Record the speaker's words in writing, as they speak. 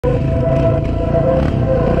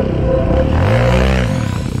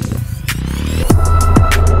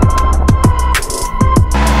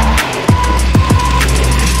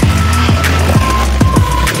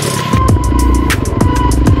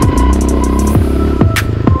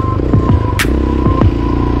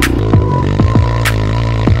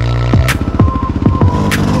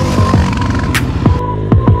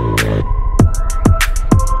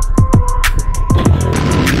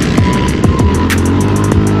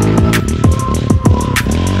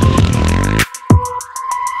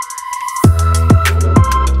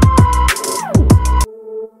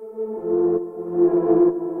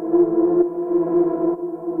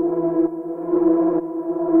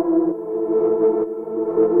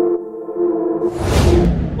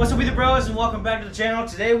What's up with you bros, and welcome back to the channel.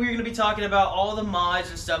 Today we're going to be talking about all the mods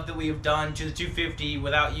and stuff that we have done to the 250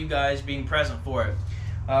 without you guys being present for it.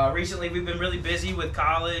 Recently we've been really busy with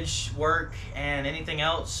college, work, and anything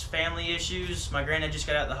else, family issues. My granddad just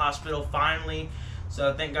got out of the hospital finally,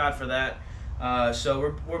 so thank God for that.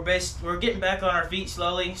 So we're getting back on our feet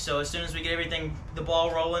slowly, so as soon as we get the ball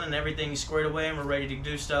rolling and everything squared away and we're ready to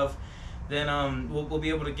do stuff, then we'll be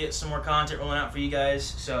able to get some more content rolling out for you guys.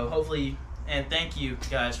 So hopefully, and thank you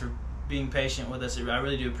guys for being patient with us. I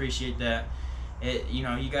really do appreciate that. You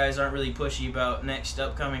know, you guys aren't really pushy about next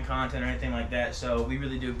upcoming content or anything like that, so we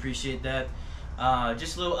really do appreciate that.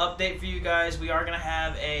 Just a little update for you guys. We are going to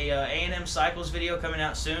have a A&M Cycles video coming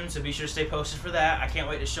out soon, so be sure to stay posted for that. I can't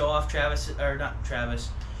wait to show off Kyle's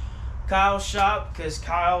shop, because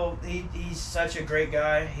Kyle, he's such a great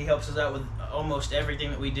guy. He helps us out with almost everything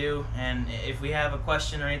that we do, and if we have a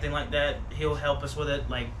question or anything like that, he'll help us with it,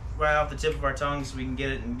 like right off the tip of our tongues, so we can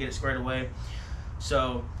get it squared away.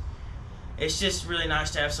 So it's just really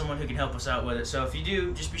nice to have someone who can help us out with it. So if you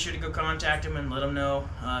do, just be sure to go contact him and let him know.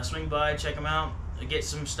 Swing by, check him out, get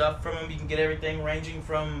some stuff from him. You can get everything ranging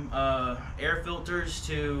from air filters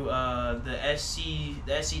to the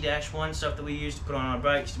SC-1 stuff that we use to put on our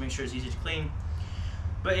bikes to make sure it's easy to clean.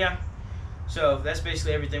 But yeah, so that's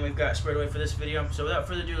basically everything we've got squared away for this video. So without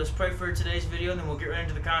further ado, let's pray for today's video, and then we'll get right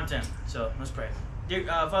into the content. So let's pray. Dear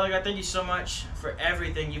Father God, thank you so much for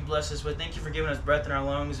everything you bless us with. Thank you for giving us breath in our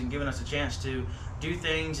lungs and giving us a chance to do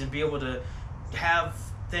things and be able to have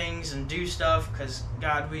things and do stuff, because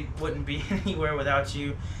God, we wouldn't be anywhere without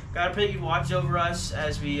you. God, I pray that you watch over us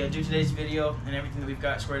as we do today's video and everything that we've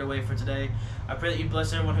got squared away for today. I pray that you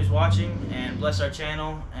bless everyone who's watching and bless our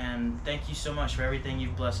channel, and thank you so much for everything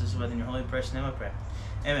you've blessed us with. In your holy precious name I pray.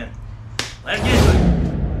 Amen. Let's get into it.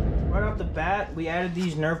 Right off the bat, we added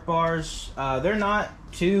these Nerf bars. They're not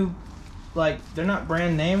they're not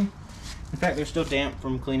brand name. In fact, they're still damp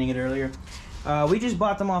from cleaning it earlier. We just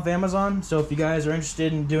bought them off Amazon, so if you guys are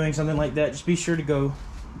interested in doing something like that, just be sure to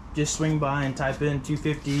just swing by and type in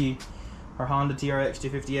 250 or Honda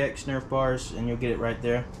TRX250X Nerf bars, and you'll get it right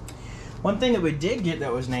there. One thing that we did get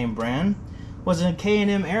that was name brand was a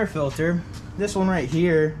A&M air filter. This one right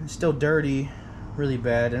here is still dirty, really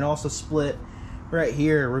bad, and also split right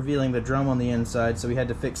here, revealing the drum on the inside, so we had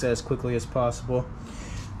to fix that as quickly as possible.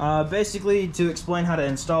 Basically, to explain how to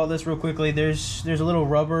install this real quickly, there's a little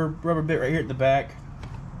rubber bit right here at the back,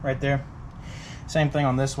 right there. Same thing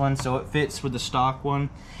on this one, so it fits with the stock one,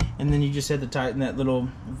 and then you just had to tighten that little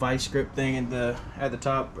vice grip thing at the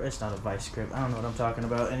top. It's not a vice grip. I don't know what I'm talking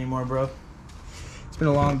about anymore, bro. It's been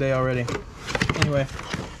a long day already. Anyway,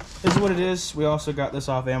 this is what it is. We also got this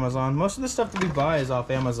off Amazon. Most of the stuff that we buy is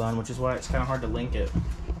off Amazon, which is why it's kind of hard to link it.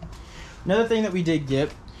 Another thing that we did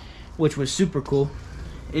get, which was super cool,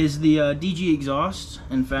 is the DG exhaust.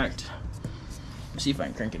 In fact, let's see if I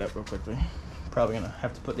can crank it up real quickly. Probably gonna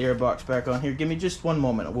have to put the air box back on here. Give me just one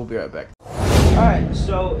moment. We'll be right back. Alright,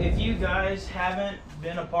 so if you guys haven't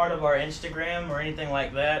been a part of our Instagram or anything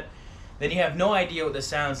like that, then you have no idea what this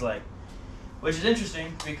sounds like. Which is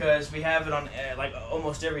interesting, because we have it on like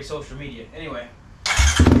almost every social media. Anyway.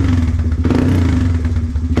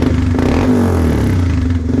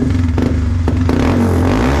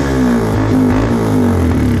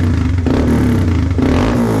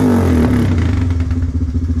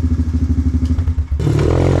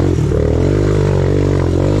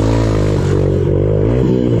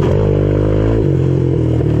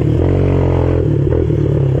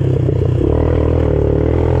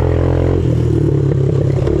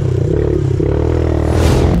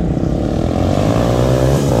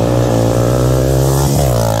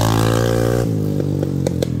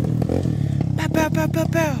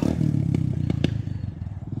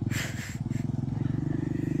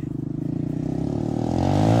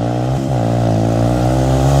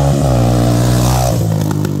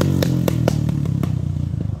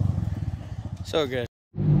 So good.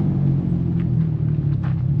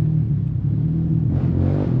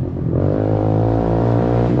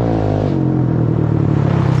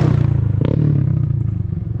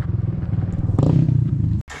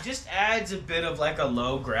 bit of like a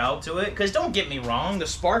low growl to it. Because don't get me wrong, the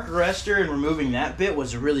spark arrestor and removing that bit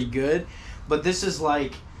was really good. But this is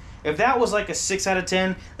like, if that was like a 6 out of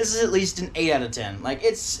 10, this is at least an 8 out of 10. Like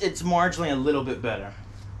it's marginally a little bit better.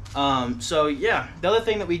 So yeah, the other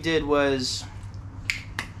thing that we did was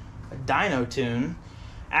a dyno tune.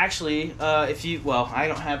 Actually, I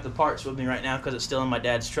don't have the parts with me right now because it's still in my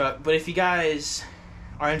dad's truck. But if you guys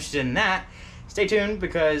are interested in that, stay tuned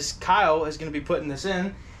because Kyle is going to be putting this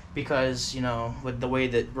in because, you know, with the way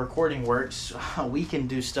that recording works, we can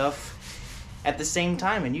do stuff at the same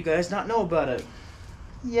time and you guys not know about it.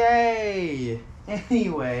 Yay!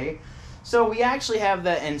 Anyway, so we actually have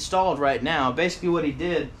that installed right now. Basically what he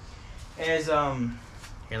did is,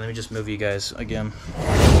 here, let me just move you guys again.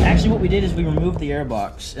 Actually, what we did is we removed the air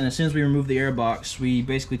box, and as soon as we removed the air box, we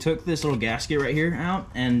basically took this little gasket right here out,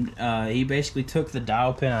 and he basically took the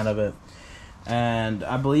dial pin out of it. And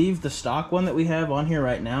I believe the stock one that we have on here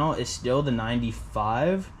right now is still the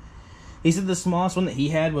 95. He said the smallest one that he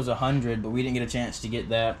had was 100, but we didn't get a chance to get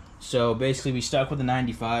that. So basically, we stuck with the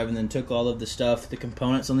 95, and then took all of the stuff, the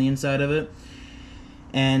components on the inside of it,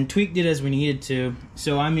 and tweaked it as we needed to.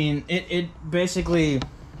 So I mean, it basically,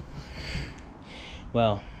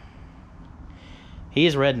 well, he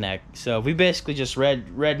is redneck, so we basically just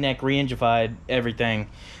redneck re-engified everything.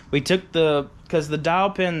 We took because the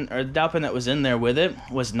dial pin that was in there with it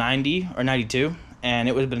was 90 or 92, and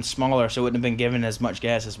it would have been smaller, so it wouldn't have been given as much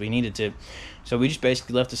gas as we needed to. So we just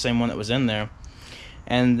basically left the same one that was in there.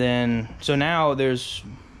 And then, so now there's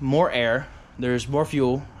more air, there's more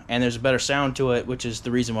fuel, and there's a better sound to it, which is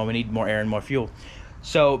the reason why we need more air and more fuel.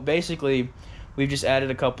 So basically, we've just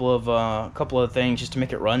added a couple of things just to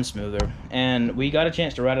make it run smoother. And we got a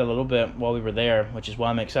chance to ride it a little bit while we were there, which is why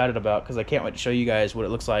I'm excited about, because I can't wait to show you guys what it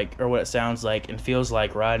looks like, or what it sounds like and feels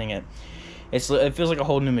like riding it. It feels like a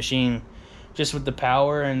whole new machine, just with the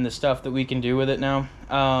power and the stuff that we can do with it now.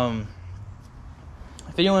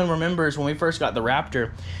 If anyone remembers when we first got the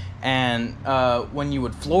Raptor, and when you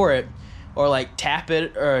would floor it, or like tap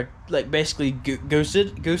it, or like basically goose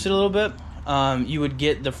it a little bit, you would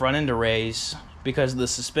get the front end to raise because of the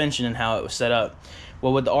suspension and how it was set up.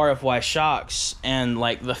 Well, with the RFY shocks and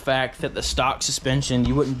like the fact that the stock suspension,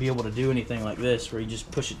 you wouldn't be able to do anything like this where you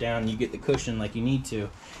just push it down and you get the cushion like you need to.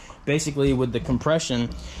 Basically, with the compression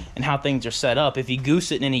and how things are set up, if you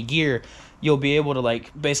goose it in any gear, you'll be able to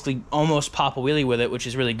like basically almost pop a wheelie with it, which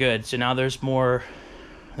is really good. So now there's more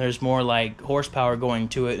like horsepower going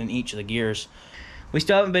to it in each of the gears. We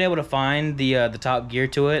still haven't been able to find the top gear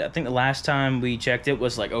to it. I think the last time we checked it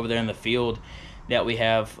was like over there in the field that we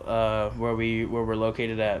have where we're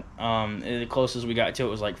located at. The closest we got to it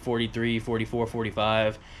was like 43, 44,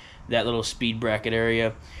 45, that little speed bracket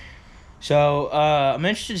area. So I'm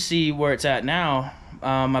interested to see where it's at now.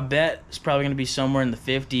 My bet is probably going to be somewhere in the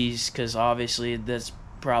 50s because obviously that's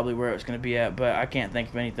probably where it's going to be at, but I can't think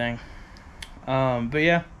of anything. But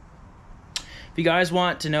yeah, if you guys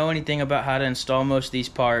want to know anything about how to install most of these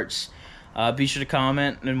parts, be sure to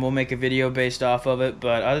comment and we'll make a video based off of it.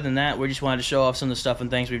 But other than that, we just wanted to show off some of the stuff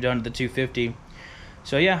and things we've done to the 250.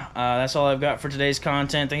 So yeah, that's all I've got for today's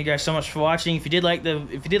content. Thank you guys so much for watching. If you did like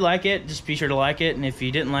it, just be sure to like it, and if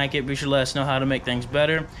you didn't like it, be sure to let us know how to make things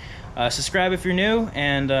better. Subscribe if you're new,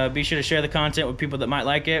 and be sure to share the content with people that might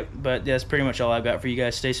like it. But that's pretty much all I've got for you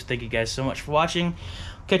guys today, so thank you guys so much for watching.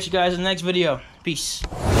 Catch you guys in the next video. Peace.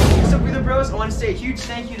 What's up, Wheeler Bros? I want to say a huge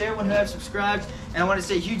thank you to everyone who has subscribed, and I want to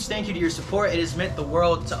say a huge thank you to your support. It has meant the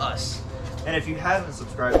world to us. And if you haven't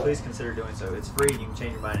subscribed, please consider doing so. It's free and you can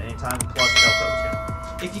change your mind at any time. Plus, it helps out the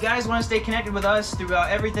channel. If you guys want to stay connected with us throughout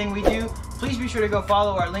everything we do, please be sure to go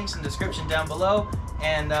follow our links in the description down below.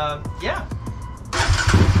 And yeah.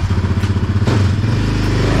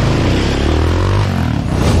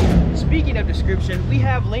 Speaking of description, we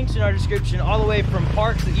have links in our description all the way from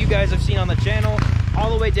parks that you guys have seen on the channel, all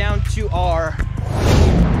the way down to our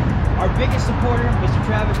biggest supporter, Mr.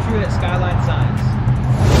 Travis Truett at Skyline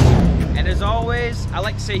Signs. And as always, I'd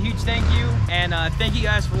like to say a huge thank you, and thank you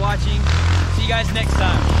guys for watching. See you guys next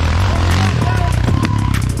time.